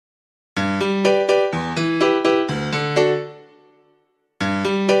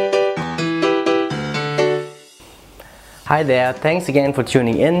Hi there, thanks again for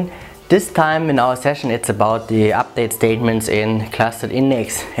tuning in. This time in our session it's about the update statements in clustered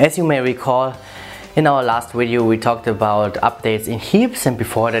index. As you may recall, in our last video we talked about updates in heaps, and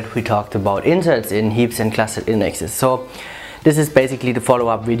before that we talked about inserts in heaps and clustered indexes. So this is basically the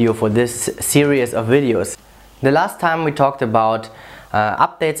follow-up video for this series of videos. The last time we talked about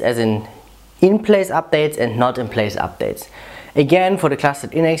updates as in place updates and not in place updates. Again, for the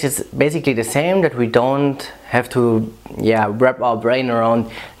clustered index it's basically the same, that we don't have to wrap our brain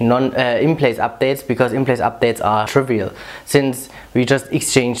around in place updates, because in place updates are trivial since we just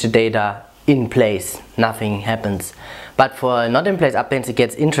exchange the data in place, nothing happens. But for not in place updates it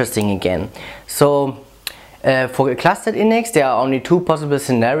gets interesting again. So for a clustered index there are only two possible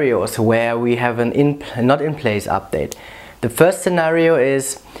scenarios where we have an not in place update. The first scenario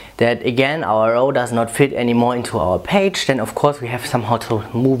is that again our row does not fit anymore into our page. Then of course we have somehow to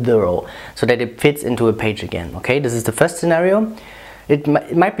move the row so that it fits into a page again. Okay, this is the first scenario. It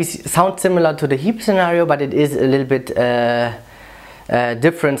might sound similar to the heap scenario, but it is a little bit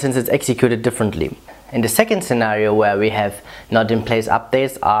different since it's executed differently. And the second scenario where we have not in place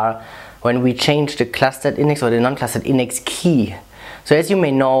updates are when we change the clustered index or the non-clustered index key. So as you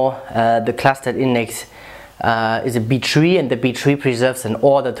may know, the clustered index is a B tree, and the B tree preserves an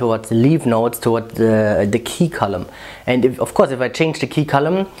order towards the leaf nodes, towards the key column. And of course if I change the key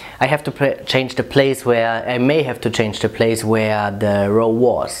column, I have to change the place where I may have to change the place where the row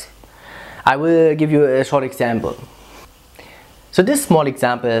was. I will give you a short example. So this small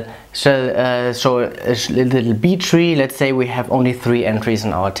example shall show a little B tree. Let's say we have only 3 entries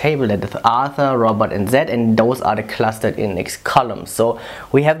in our table, that is Arthur, Robert and Zed, and those are the clustered index columns. So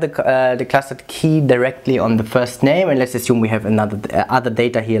we have the clustered key directly on the first name, and let's assume we have other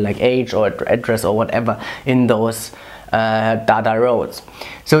data here like age or address or whatever in those data rows.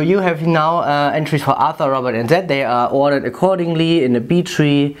 So you have now entries for Arthur, Robert and Zed. They are ordered accordingly in a B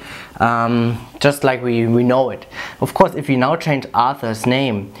tree, just like we know it. Of course if we now change Arthur's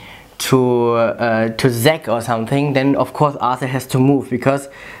name to Zach or something, then of course Arthur has to move, because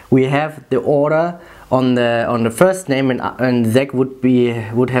we have the order on the first name, and Zach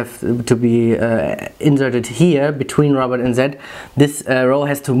would have to be inserted here between Robert and Zed. This row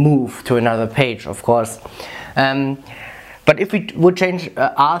has to move to another page, of course. But if we would change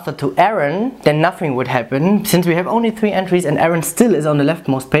Arthur to Aaron, then nothing would happen. Since we have only 3 entries and Aaron still is on the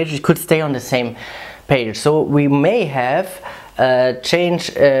leftmost page, it could stay on the same page. So we may have change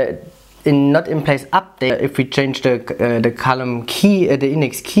in not in place update if we change the column key, the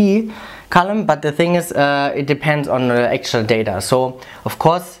index key column. But the thing is, it depends on the actual data. So of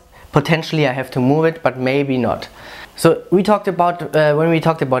course potentially I have to move it, but maybe not. So we talked about, when we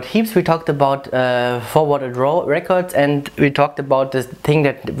talked about heaps, we talked about forwarded row records, and we talked about this thing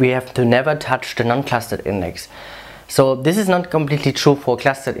that we have to never touch the non-clustered index. So this is not completely true for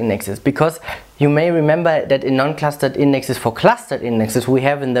clustered indexes, because you may remember that in non-clustered indexes, for clustered indexes, we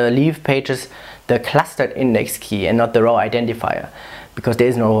have in the leaf pages the clustered index key and not the row identifier, because there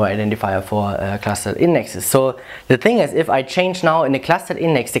is no row identifier for clustered indexes. So the thing is, if I change now in the clustered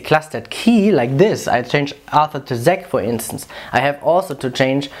index the clustered key like this, I change Arthur to Zach for instance, I have also to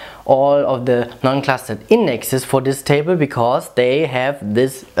change all of the non-clustered indexes for this table, because they have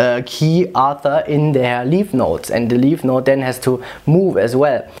this key Arthur in their leaf nodes, and the leaf node then has to move as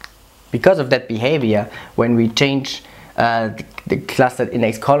well. Because of that behavior, when we change the clustered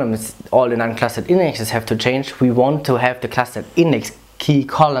index columns, all the non-clustered indexes have to change. We want to have the clustered index key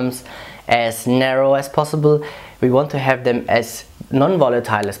columns as narrow as possible. We want to have them as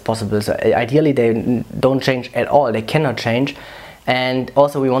non-volatile as possible. So ideally they don't change at all, they cannot change. And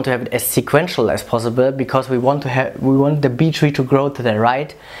also we want to have it as sequential as possible, because we want the B tree to grow to the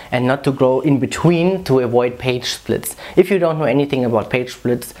right and not to grow in between, to avoid page splits. If you don't know anything about page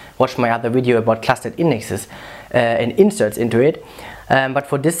splits, watch my other video about clustered indexes and inserts into it. But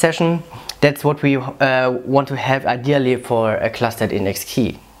for this session, that's what we want to have ideally for a clustered index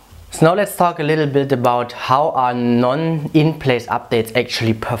key. So now let's talk a little bit about how are non-in-place updates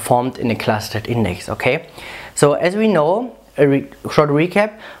actually performed in a clustered index. Okay, so as we know, short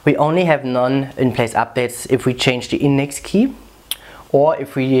recap, we only have non-in-place updates if we change the index key, or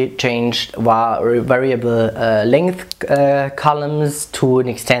if we change variable length columns to an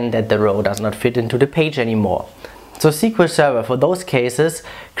extent that the row does not fit into the page anymore. So SQL Server for those cases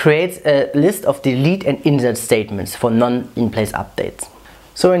creates a list of delete and insert statements for non-in-place updates.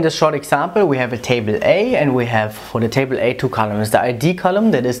 So in this short example we have a table A, and we have for the table A 2 columns: the ID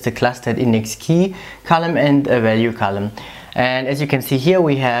column, that is the clustered index key column, and a value column. And as you can see here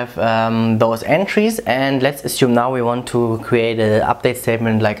we have those entries, and let's assume now we want to create an update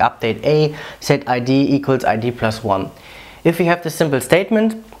statement like update A set ID equals ID plus 1. if we have this simple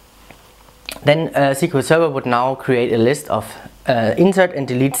statement, then SQL Server would now create a list of insert and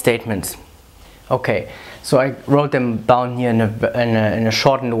delete statements. Okay, so I wrote them down here in a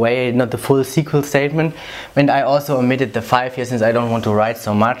shortened way, not the full SQL statement, and I also omitted the 5 here since I don't want to write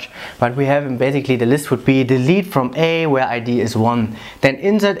so much. But we have basically the list would be delete from A where ID is 1, then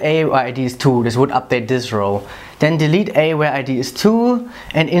insert A where ID is 2, this would update this row, then delete A where ID is 2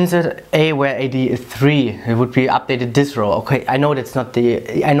 and insert A where ID is 3, it would be updated this row. Okay, I know that's not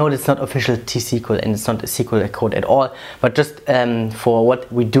official T-SQL and it's not a SQL code at all, but just for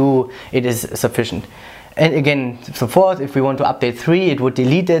what we do it is sufficient. And again, so forth, if we want to update 3, it would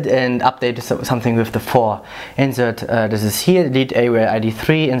delete it and update something with the 4. Insert, this is here, delete A where ID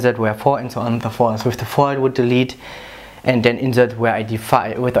 3, insert where 4, and so on and so forth. So with the 4 it would delete, and then insert where ID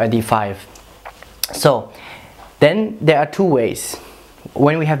 5 with ID 5. So then there are two ways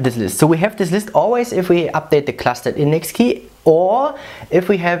when we have this list. So we have this list always if we update the clustered index key, or if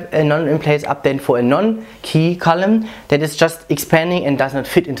we have a non-in-place update for a non-key column that is just expanding and does not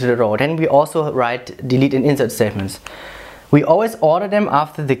fit into the row. Then we also write delete and insert statements. We always order them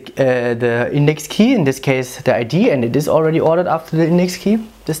after the index key, in this case the ID, and it is already ordered after the index key,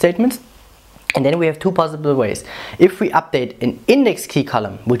 the statements. And then we have two possible ways. If we update an index key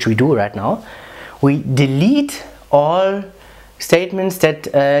column, which we do right now, we delete all statements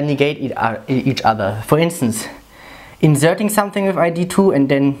that negate each other. For instance, inserting something with ID 2 and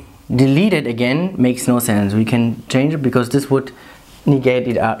then delete it again makes no sense. We can change it because this would negate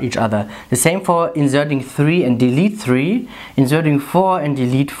each other. The same for inserting 3 and delete 3, inserting 4 and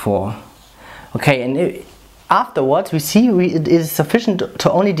delete 4. Okay, and afterwards we see it is sufficient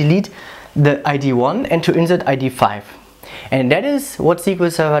to only delete the ID 1 and to insert ID 5. And that is what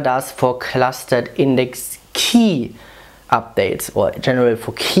SQL Server does for clustered index key updates, or generally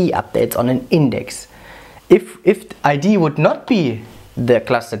for key updates on an index. If ID would not be the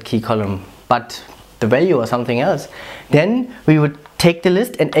clustered key column but the value or something else, then we would take the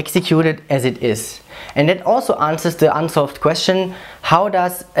list and execute it as it is. And that also answers the unsolved question, how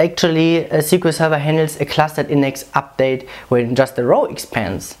does actually a SQL Server handles a clustered index update when just the row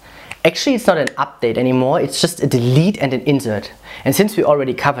expands? Actually, it's not an update anymore, it's just a delete and an insert. And since we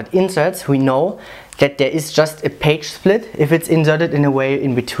already covered inserts, we know that there is just a page split if it's inserted in a way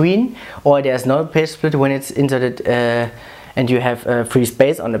in between, or there's no page split when it's inserted and you have free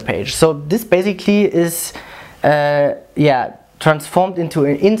space on the page. So this basically is transformed into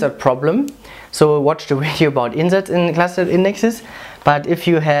an insert problem. So watch the video about inserts in clustered indexes. But if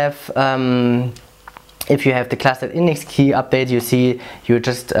you have the clustered index key update, you see you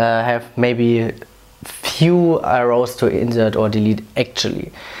just have maybe few rows to insert or delete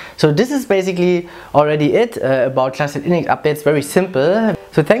actually. So this is basically already it about clustered index updates, very simple.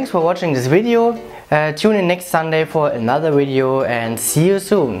 So thanks for watching this video. Tune in next Sunday for another video and see you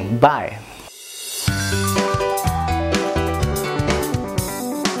soon. Bye.